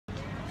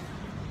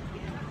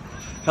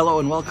Hello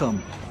and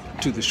welcome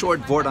to the short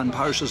vort on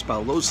Parshas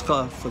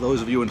Behaaloscha. For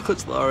those of you in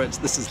Chutz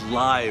La'aretz, this is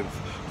live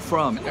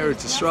from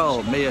Eretz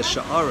Yisrael, Mea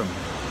Sha'arim.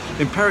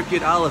 In Perek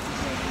Yud Aleph,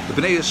 the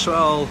Bnei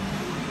Yisrael,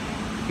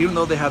 even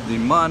though they have the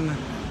man,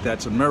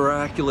 that's a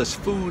miraculous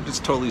food, it's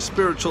totally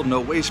spiritual,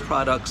 no waste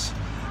products,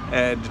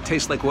 and it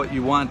tastes like what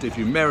you want if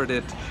you merit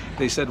it.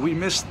 They said, we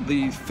missed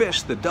the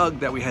fish, the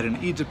dug that we had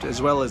in Egypt,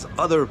 as well as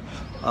other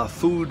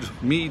food,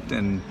 meat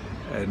and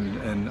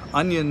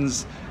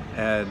onions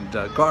and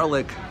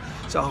garlic.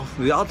 So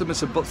the Alter of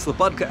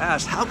Slobodka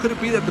asked, how could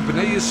it be that the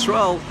Bnei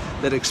Yisrael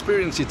that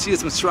experienced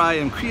Yetzias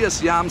Mitzrayim,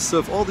 Krias Yom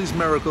Suf, all these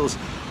miracles,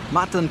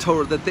 Matan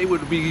Torah, that they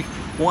would be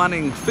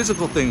wanting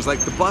physical things like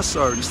the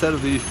basar instead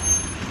of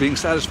being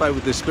satisfied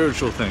with the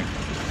spiritual thing?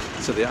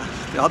 So the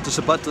Alter of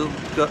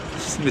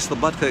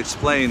Slobodka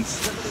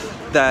explains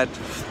that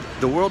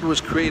the world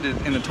was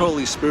created in a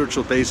totally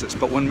spiritual basis,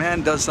 but when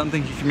man does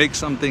something, he can make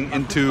something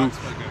into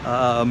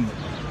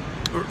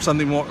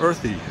something more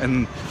earthy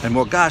and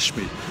more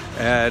gashmi.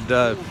 And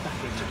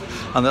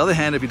on the other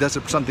hand, if he does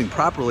something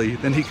properly,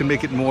 then he can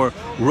make it more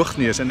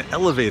ruchnius and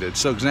elevated.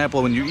 So,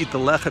 example, when you eat the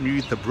lechem, you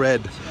eat the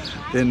bread.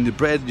 Then the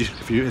bread,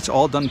 if it's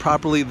all done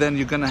properly, then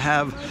you're going to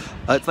have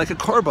it's like a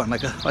korban,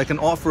 like an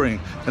offering.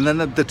 And then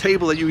the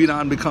table that you eat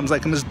on becomes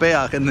like a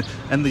mizbeach, and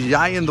the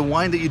yayin, the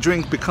wine that you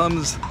drink,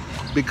 becomes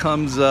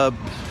the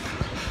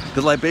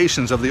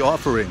libations of the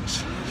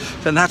offerings.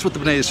 And that's what the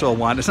Bnei Yisrael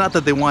want. It's not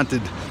that they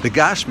wanted the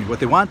Gashmi. What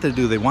they wanted to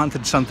do, they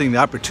wanted something, the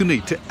opportunity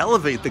to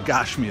elevate the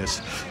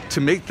Gashmias, to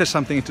make this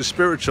something into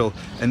spiritual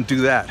and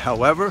do that.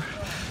 However,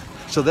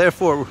 so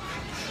therefore,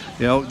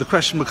 you know, the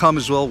question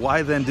becomes, well,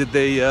 why then did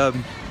they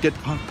get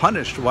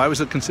punished? Why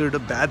was it considered a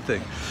bad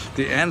thing?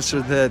 The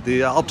answer that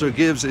the Alter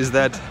gives is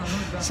that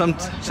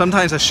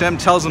sometimes Hashem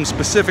tells them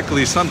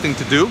specifically something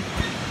to do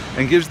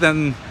and gives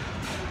them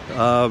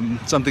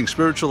something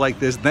spiritual like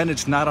this. Then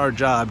it's not our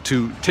job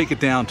to take it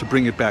down, to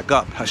bring it back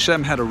up.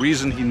 Hashem had a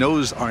reason. He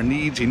knows our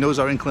needs, He knows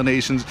our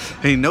inclinations,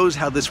 and He knows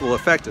how this will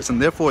affect us,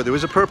 and therefore there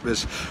was a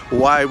purpose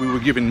why we were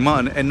given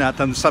man and not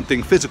done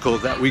something physical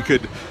that we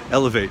could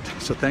elevate.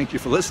 So thank you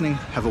for listening.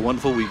 Have a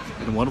wonderful week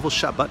and a wonderful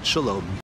Shabbat Shalom.